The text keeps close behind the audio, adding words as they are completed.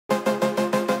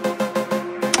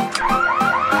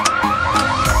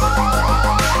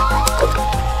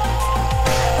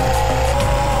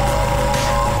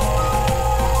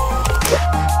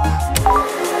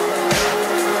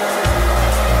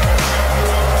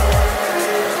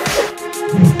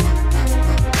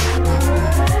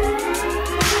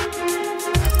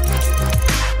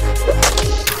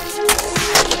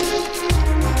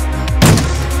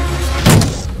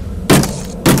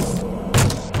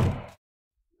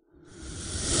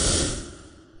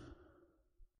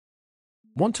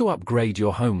Want to upgrade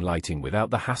your home lighting without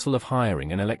the hassle of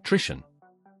hiring an electrician?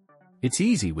 It's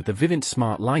easy with the Vivint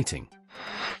Smart Lighting.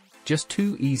 Just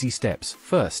 2 easy steps.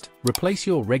 First, replace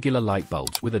your regular light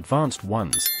bulbs with advanced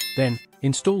ones. Then,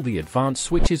 install the advanced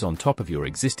switches on top of your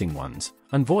existing ones.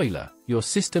 And voila, your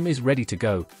system is ready to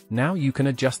go. Now you can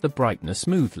adjust the brightness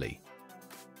smoothly.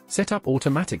 Set up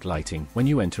automatic lighting when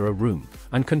you enter a room,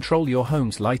 and control your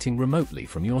home's lighting remotely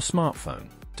from your smartphone.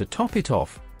 To top it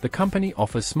off, the company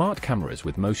offers smart cameras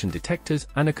with motion detectors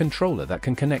and a controller that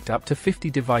can connect up to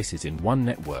 50 devices in one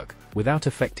network, without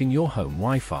affecting your home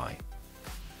Wi-Fi.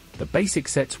 The basic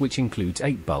set, which includes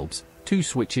 8 bulbs, 2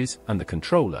 switches, and the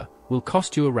controller, will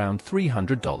cost you around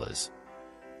 $300.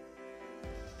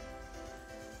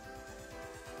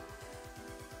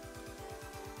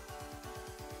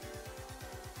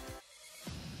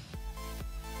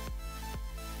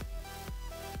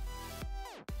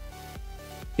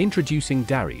 Introducing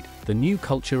Darried, the new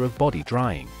culture of body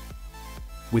drying.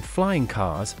 With flying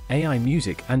cars, AI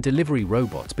music and delivery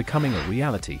robots becoming a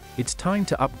reality, it's time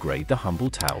to upgrade the humble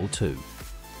towel too.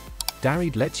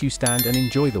 Darried lets you stand and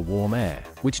enjoy the warm air,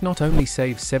 which not only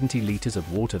saves 70 liters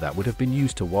of water that would have been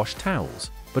used to wash towels,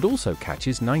 but also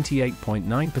catches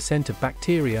 98.9% of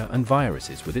bacteria and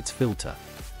viruses with its filter.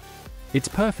 It's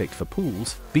perfect for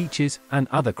pools, beaches, and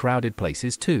other crowded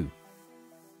places too.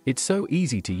 It's so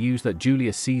easy to use that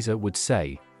Julius Caesar would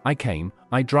say, "I came,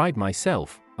 I dried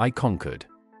myself, I conquered."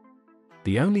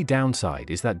 The only downside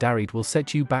is that Darried will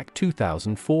set you back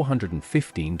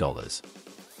 $2,415.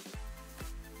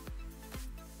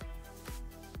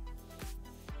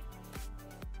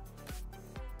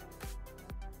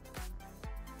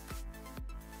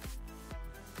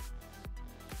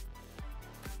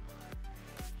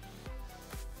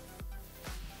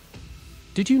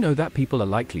 Did you know that people are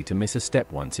likely to miss a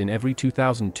step once in every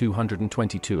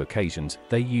 2,222 occasions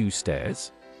they use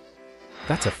stairs?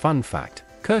 That's a fun fact,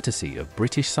 courtesy of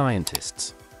British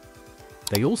scientists.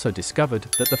 They also discovered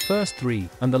that the first 3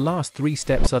 and the last 3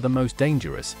 steps are the most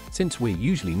dangerous, since we're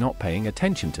usually not paying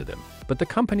attention to them. But the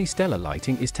company Stellar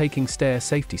Lighting is taking stair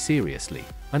safety seriously,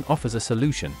 and offers a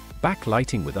solution,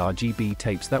 backlighting with RGB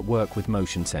tapes that work with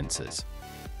motion sensors.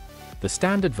 The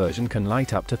standard version can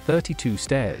light up to 32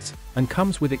 stairs, and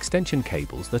comes with extension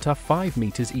cables that are 5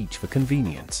 meters each for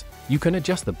convenience. You can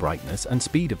adjust the brightness and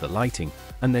speed of the lighting,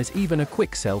 and there's even a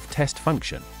quick self-test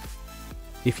function.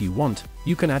 If you want,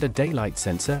 you can add a daylight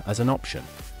sensor as an option.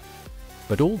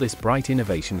 But all this bright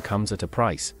innovation comes at a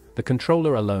price. The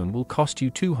controller alone will cost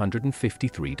you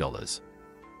 $253.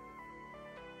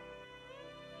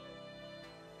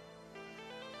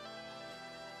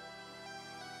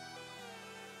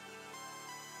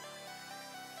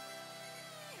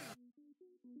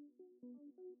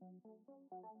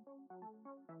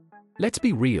 Let's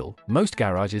be real, most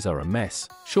garages are a mess.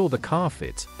 Sure, the car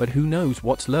fits, but who knows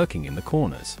what's lurking in the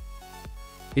corners.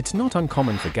 It's not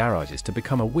uncommon for garages to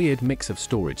become a weird mix of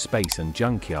storage space and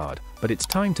junkyard, but it's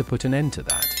time to put an end to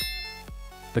that.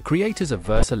 The creators of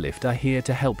Versa Lift are here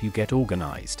to help you get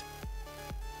organized.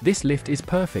 This lift is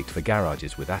perfect for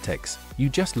garages with attics. You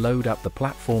just load up the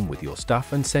platform with your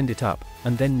stuff and send it up,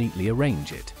 and then neatly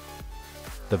arrange it.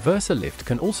 The Versa Lift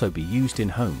can also be used in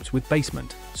homes with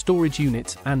basement, storage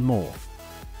units, and more.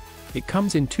 It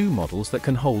comes in 2 models that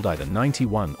can hold either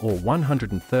 91 or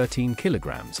 113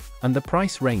 kilograms, and the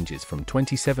price ranges from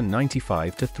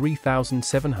 $2,795 to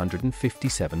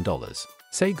 $3,757.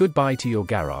 Say goodbye to your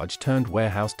garage turned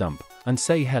warehouse dump, and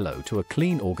say hello to a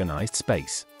clean, organized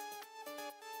space.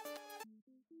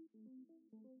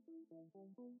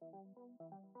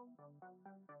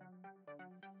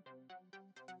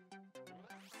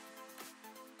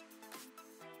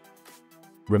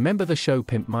 Remember the show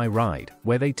Pimp My Ride,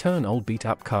 where they turn old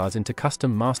beat-up cars into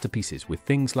custom masterpieces with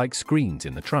things like screens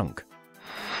in the trunk?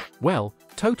 Well,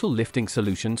 Total Lifting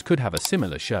Solutions could have a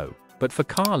similar show, but for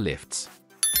car lifts.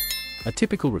 A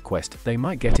typical request they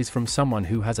might get is from someone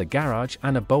who has a garage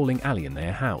and a bowling alley in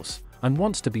their house, and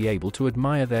wants to be able to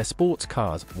admire their sports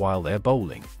cars while they're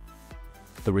bowling.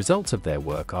 The results of their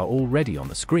work are already on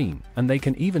the screen, and they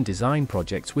can even design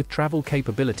projects with travel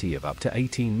capability of up to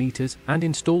 18 meters and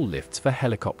install lifts for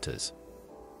helicopters.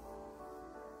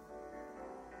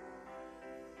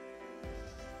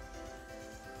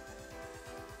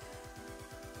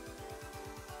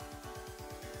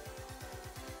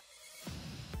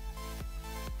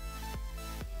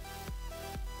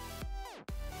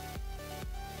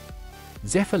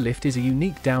 Zephyr Lift is a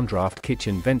unique downdraft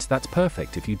kitchen vent that's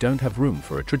perfect if you don't have room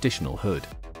for a traditional hood.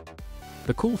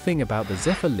 The cool thing about the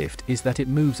Zephyr Lift is that it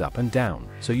moves up and down,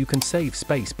 so you can save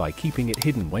space by keeping it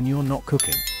hidden when you're not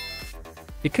cooking.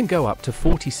 It can go up to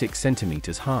 46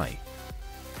 centimeters high.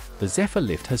 The Zephyr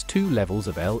lift has 2 levels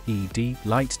of LED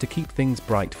lights to keep things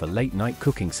bright for late-night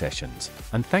cooking sessions,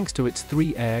 and thanks to its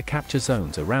 3 air capture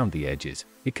zones around the edges,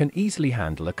 it can easily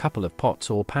handle a couple of pots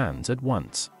or pans at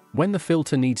once. When the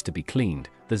filter needs to be cleaned,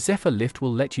 the Zephyr lift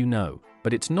will let you know,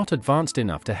 but it's not advanced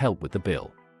enough to help with the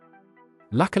bill.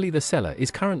 Luckily, the seller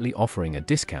is currently offering a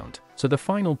discount, so the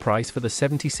final price for the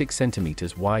 76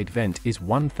 cm wide vent is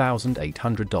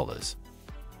 $1,800.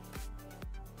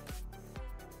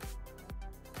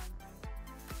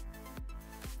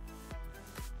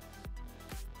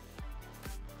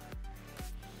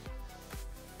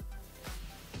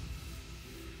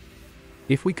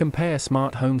 If we compare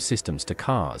smart home systems to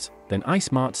cars, then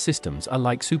iSmart systems are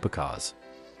like supercars.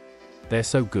 They're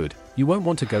so good, you won't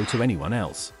want to go to anyone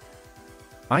else.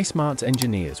 iSmart's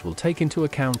engineers will take into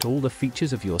account all the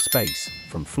features of your space,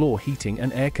 from floor heating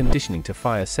and air conditioning to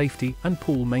fire safety and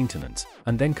pool maintenance,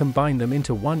 and then combine them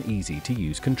into one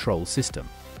easy-to-use control system.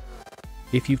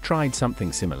 If you've tried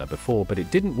something similar before but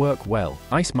it didn't work well,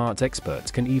 iSmart's experts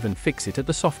can even fix it at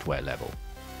the software level.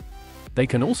 They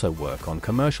can also work on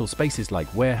commercial spaces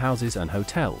like warehouses and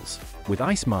hotels. With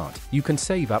iSmart, you can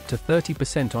save up to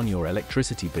 30% on your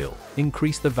electricity bill,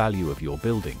 increase the value of your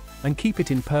building, and keep it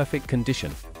in perfect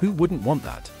condition. Who wouldn't want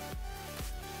that?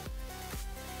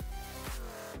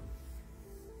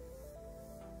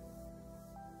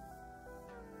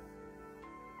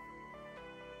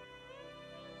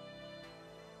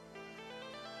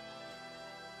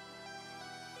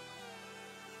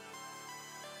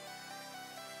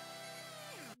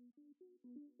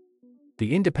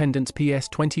 The Independence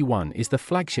PS21 is the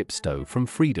flagship stove from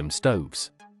Freedom Stoves.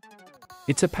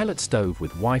 It's a pellet stove with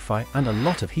Wi-Fi and a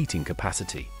lot of heating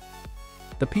capacity.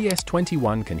 The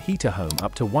PS21 can heat a home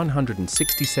up to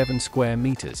 167 square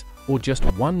meters, or just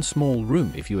one small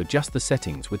room if you adjust the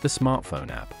settings with the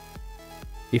smartphone app.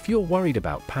 If you're worried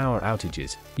about power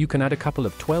outages, you can add a couple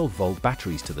of 12-volt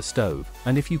batteries to the stove,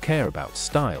 and if you care about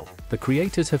style, the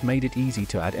creators have made it easy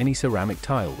to add any ceramic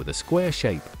tile with a square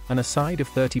shape and a side of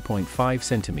 30.5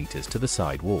 centimeters to the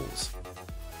side walls.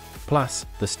 Plus,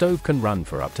 the stove can run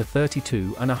for up to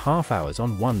 32.5 hours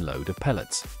on one load of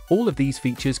pellets. All of these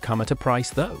features come at a price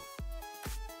though.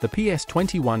 The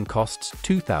PS21 costs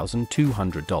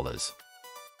 $2,200.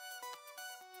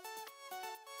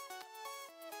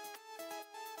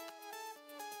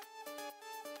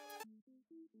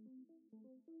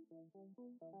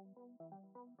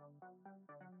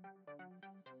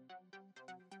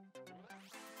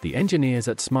 The engineers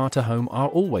at Smarter Home are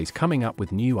always coming up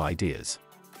with new ideas.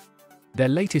 Their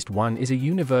latest one is a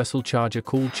universal charger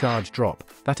called Charge Drop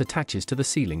that attaches to the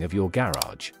ceiling of your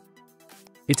garage.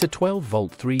 It's a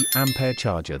 12-volt 3-ampere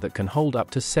charger that can hold up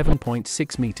to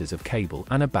 7.6 meters of cable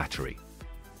and a battery.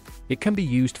 It can be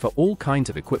used for all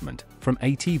kinds of equipment, from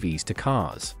ATVs to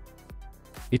cars.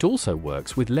 It also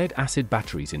works with lead-acid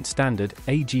batteries in standard,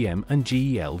 AGM and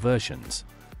GEL versions.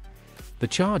 The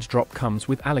Charge Drop comes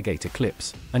with alligator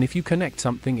clips, and if you connect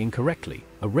something incorrectly,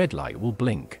 a red light will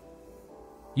blink.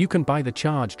 You can buy the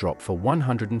Charge Drop for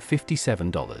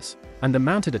 $157, and the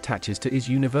mount it attaches to is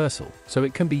universal, so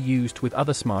it can be used with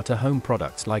other Smarter Home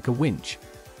products like a winch.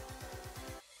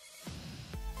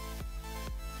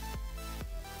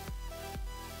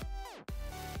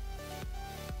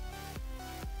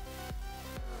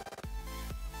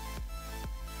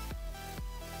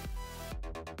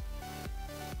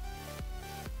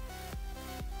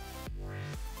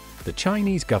 The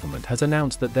Chinese government has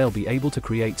announced that they'll be able to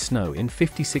create snow in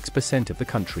 56% of the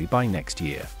country by next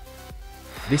year.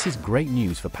 This is great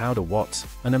news for Powder Watts,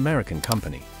 an American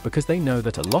company, because they know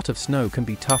that a lot of snow can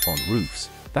be tough on roofs.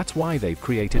 That's why they've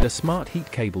created a smart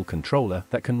heat cable controller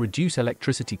that can reduce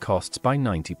electricity costs by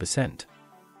 90%.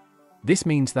 This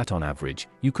means that on average,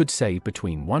 you could save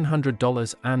between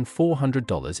 $100 and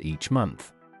 $400 each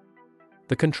month.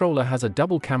 The controller has a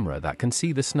double camera that can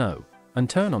see the snow and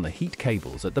turn on the heat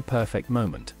cables at the perfect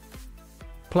moment.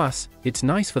 Plus, it's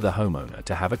nice for the homeowner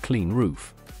to have a clean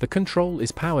roof. The control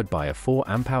is powered by a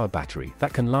 4-amp-hour battery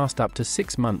that can last up to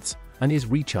 6 months and is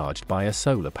recharged by a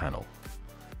solar panel.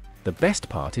 The best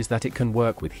part is that it can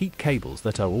work with heat cables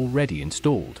that are already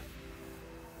installed.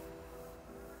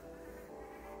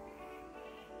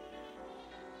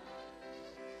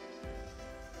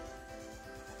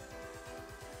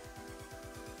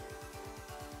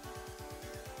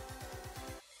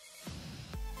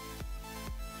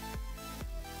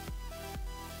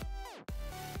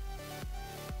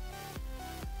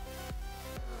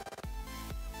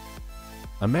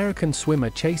 American swimmer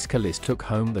Chase Callis took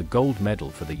home the gold medal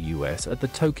for the US at the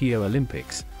Tokyo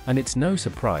Olympics, and it's no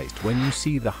surprise when you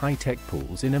see the high-tech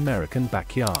pools in American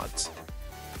backyards.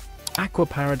 Aqua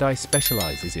Paradise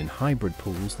specializes in hybrid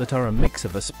pools that are a mix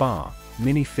of a spa,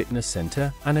 mini fitness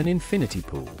center, and an infinity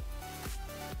pool.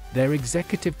 Their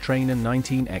Executive Trainer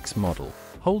 19X model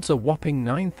holds a whopping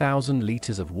 9,000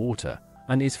 liters of water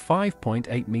and is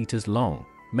 5.8 meters long,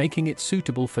 making it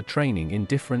suitable for training in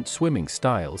different swimming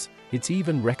styles. It's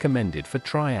even recommended for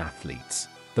triathletes.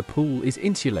 The pool is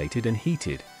insulated and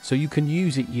heated, so you can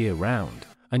use it year-round,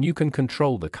 and you can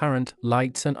control the current,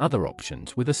 lights, and other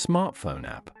options with a smartphone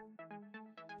app.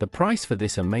 The price for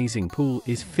this amazing pool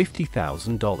is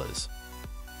 $50,000.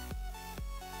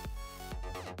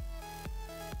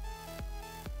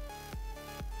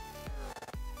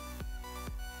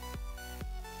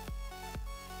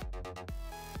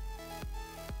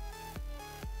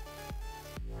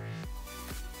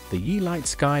 The Yeelight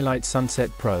Skylight Sunset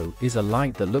Pro is a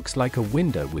light that looks like a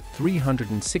window with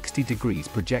 360 degrees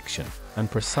projection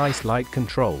and precise light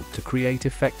control to create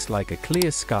effects like a clear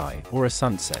sky or a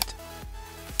sunset.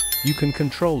 You can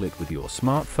control it with your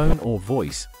smartphone or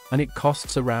voice, and it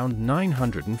costs around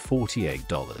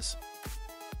 $948.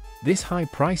 This high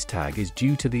price tag is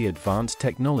due to the advanced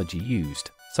technology used,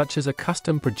 such as a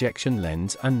custom projection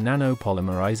lens and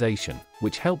nanopolymerization,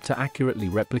 which help to accurately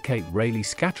replicate Rayleigh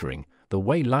scattering, the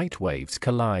way light waves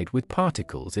collide with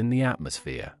particles in the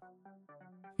atmosphere.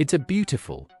 It's a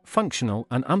beautiful, functional,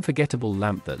 and unforgettable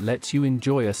lamp that lets you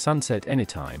enjoy a sunset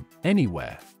anytime,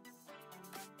 anywhere.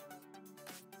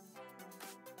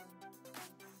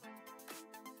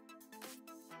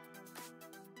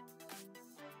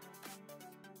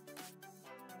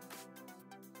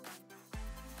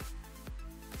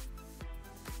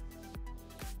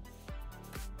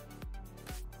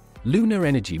 Lunar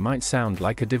energy might sound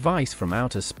like a device from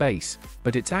outer space,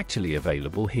 but it's actually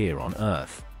available here on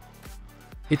Earth.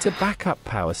 It's a backup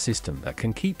power system that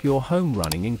can keep your home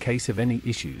running in case of any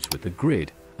issues with the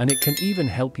grid, and it can even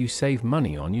help you save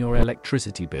money on your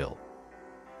electricity bill.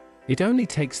 It only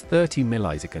takes 30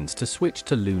 milliseconds to switch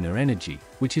to lunar energy,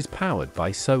 which is powered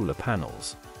by solar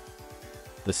panels.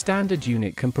 The standard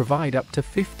unit can provide up to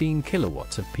 15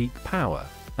 kilowatts of peak power,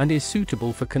 and is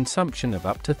suitable for consumption of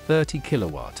up to 30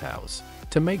 kilowatt-hours.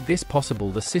 To make this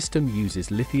possible, the system uses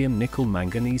lithium nickel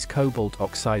manganese cobalt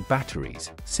oxide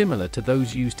batteries, similar to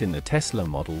those used in the Tesla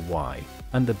Model Y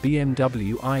and the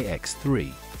BMW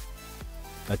iX3.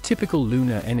 A typical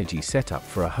lunar energy setup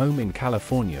for a home in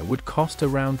California would cost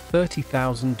around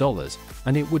 $30,000,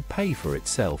 and it would pay for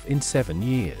itself in 7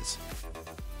 years.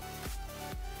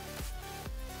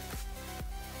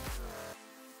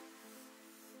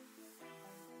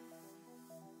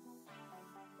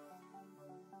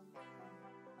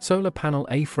 Solar panel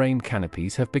A-frame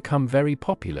canopies have become very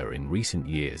popular in recent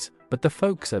years, but the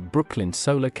folks at Brooklyn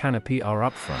Solar Canopy are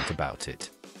upfront about it.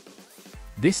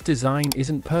 This design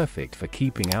isn't perfect for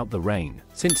keeping out the rain,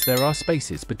 since there are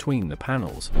spaces between the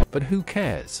panels, but who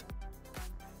cares?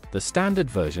 The standard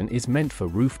version is meant for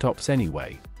rooftops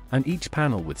anyway, and each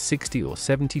panel with 60 or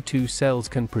 72 cells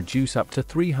can produce up to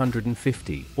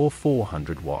 350 or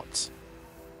 400 watts.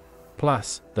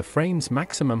 Plus, the frame's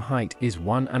maximum height is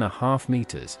 1.5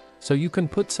 meters, so you can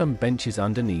put some benches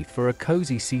underneath for a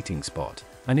cozy seating spot,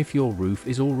 and if your roof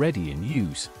is already in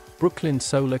use, Brooklyn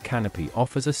Solar Canopy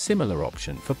offers a similar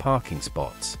option for parking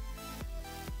spots.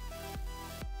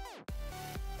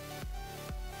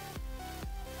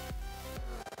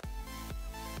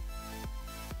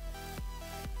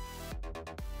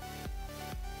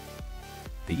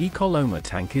 The Ecoloma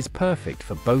tank is perfect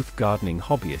for both gardening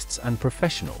hobbyists and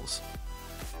professionals.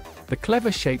 The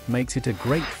clever shape makes it a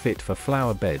great fit for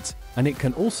flower beds, and it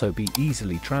can also be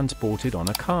easily transported on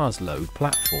a car's load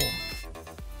platform.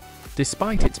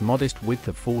 Despite its modest width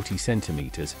of 40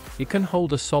 centimeters, it can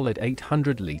hold a solid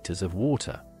 800 liters of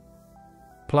water.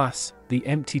 Plus, the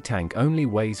empty tank only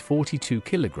weighs 42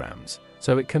 kilograms,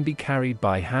 so it can be carried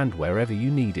by hand wherever you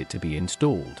need it to be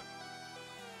installed.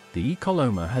 The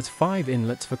Ecoloma has 5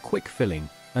 inlets for quick filling,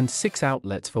 and 6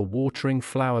 outlets for watering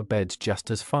flower beds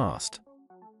just as fast.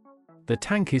 The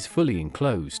tank is fully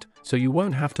enclosed, so you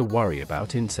won't have to worry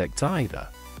about insects either.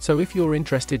 So if you're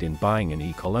interested in buying an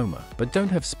Ecoloma but don't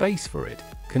have space for it,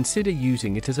 consider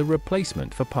using it as a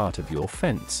replacement for part of your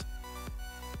fence.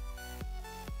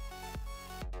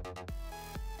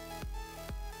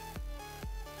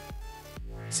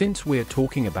 Since we're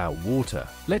talking about water,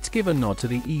 let's give a nod to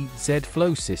the EZ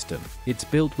Flow system. It's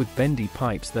built with bendy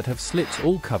pipes that have slits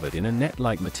all covered in a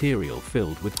net-like material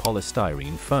filled with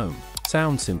polystyrene foam.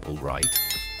 Sounds simple, right?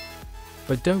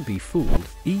 But don't be fooled,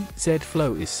 EZ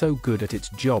Flow is so good at its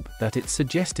job that it's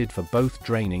suggested for both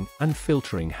draining and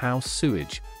filtering house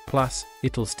sewage, plus,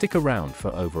 it'll stick around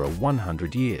for over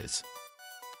 100 years.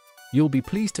 You'll be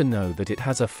pleased to know that it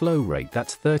has a flow rate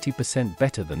that's 30%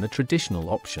 better than the traditional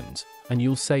options, and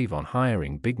you'll save on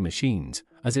hiring big machines,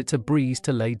 as it's a breeze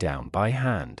to lay down by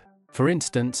hand. For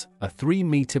instance, a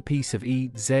 3-meter piece of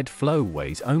EZ flow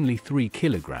weighs only 3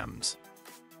 kilograms.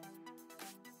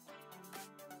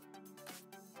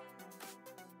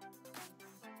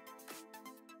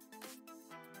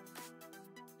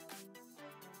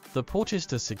 The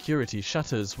Porchester security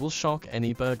shutters will shock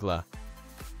any burglar.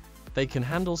 They can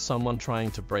handle someone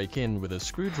trying to break in with a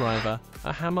screwdriver,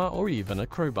 a hammer, or even a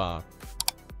crowbar.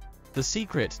 The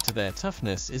secret to their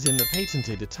toughness is in the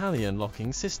patented Italian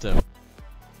locking system.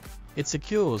 It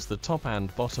secures the top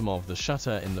and bottom of the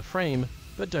shutter in the frame,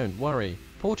 but don't worry,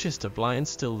 Porchester blinds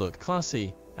still look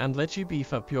classy and let you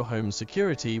beef up your home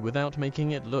security without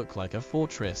making it look like a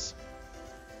fortress.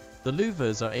 The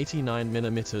louvers are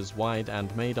 89mm wide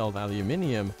and made of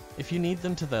aluminium. If you need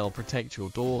them to, they'll protect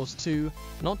your doors too,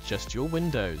 not just your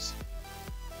windows.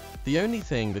 The only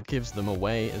thing that gives them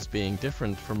away as being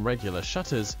different from regular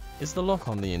shutters is the lock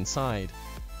on the inside.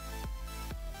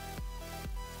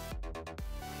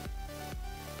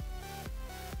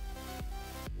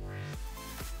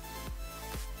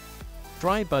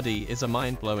 Dry Buddy is a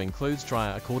mind-blowing clothes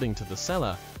dryer according to the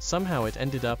seller. Somehow it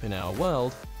ended up in our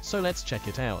world, so let's check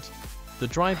it out. The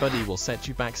Dry Buddy will set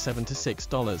you back $7 to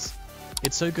 $6.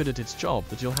 It's so good at its job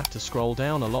that you'll have to scroll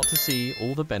down a lot to see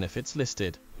all the benefits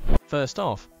listed. First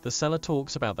off, the seller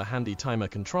talks about the handy timer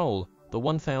control. The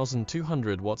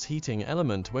 1200 watts heating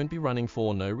element won't be running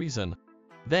for no reason.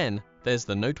 Then, there's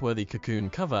the noteworthy cocoon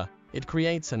cover. It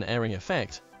creates an airing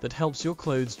effect that helps your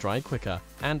clothes dry quicker,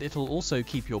 and it'll also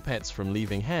keep your pets from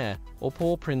leaving hair or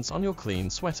paw prints on your clean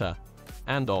sweater.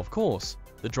 And of course,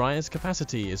 the dryer's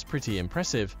capacity is pretty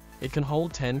impressive. It can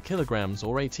hold 10 kilograms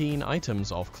or 18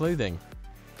 items of clothing.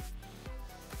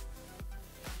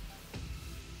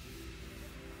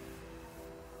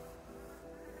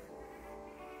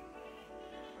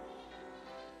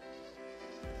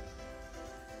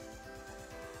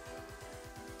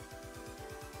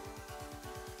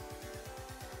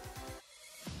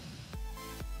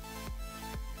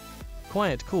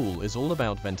 Quiet Cool is all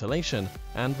about ventilation,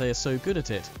 and they are so good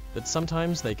at it that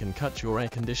sometimes they can cut your air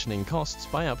conditioning costs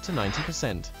by up to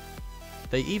 90%.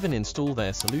 They even install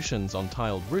their solutions on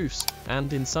tiled roofs,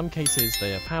 and in some cases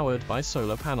they are powered by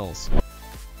solar panels.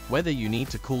 Whether you need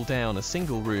to cool down a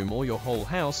single room or your whole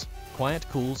house, Quiet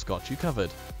Cool's got you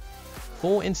covered.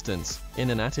 For instance,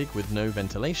 in an attic with no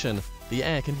ventilation, the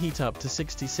air can heat up to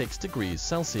 66 degrees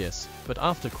Celsius, but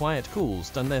after Quiet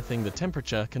Cool's done their thing, the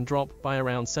temperature can drop by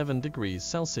around 7 degrees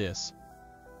Celsius.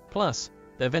 Plus,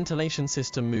 their ventilation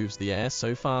system moves the air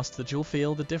so fast that you'll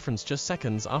feel the difference just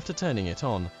seconds after turning it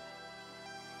on.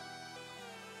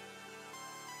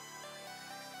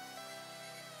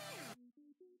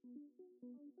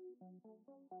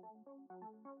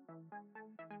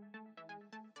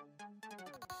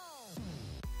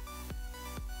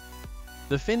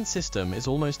 The fin system is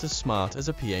almost as smart as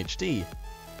a PhD.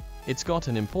 It's got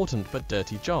an important but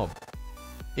dirty job.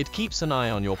 It keeps an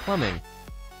eye on your plumbing.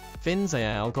 Fin's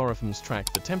AI algorithms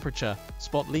track the temperature,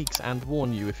 spot leaks, and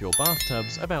warn you if your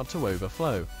bathtub's about to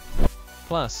overflow.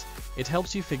 Plus, it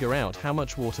helps you figure out how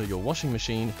much water your washing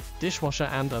machine, dishwasher,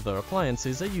 and other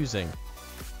appliances are using.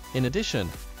 In addition,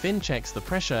 Fin checks the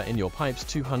pressure in your pipes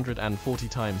 240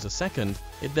 times a second.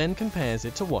 It then compares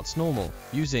it to what's normal,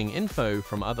 using info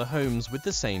from other homes with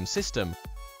the same system.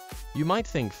 You might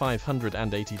think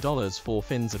 $580 for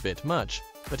Fin's a bit much,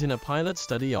 but in a pilot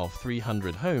study of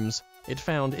 300 homes, it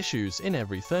found issues in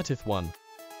every 30th one.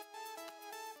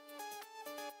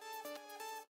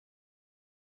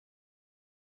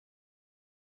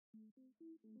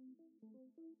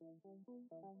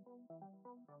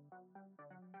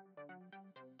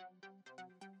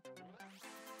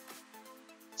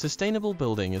 Sustainable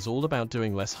building is all about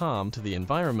doing less harm to the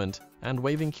environment, and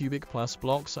waving cubic plus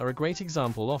blocks are a great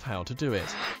example of how to do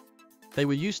it. They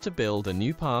were used to build a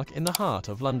new park in the heart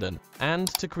of London, and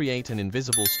to create an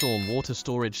invisible storm water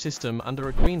storage system under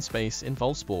a green space in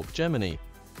Wolfsburg, Germany.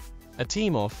 A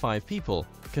team of 5 people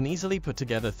can easily put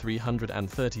together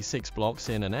 336 blocks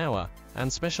in an hour,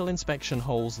 and special inspection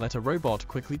holes let a robot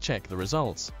quickly check the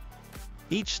results.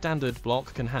 Each standard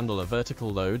block can handle a vertical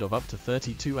load of up to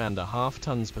 32.5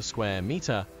 tons per square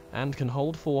meter, and can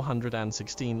hold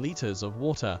 416 liters of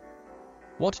water.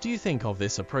 What do you think of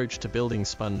this approach to building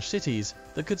sponge cities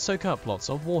that could soak up lots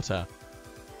of water?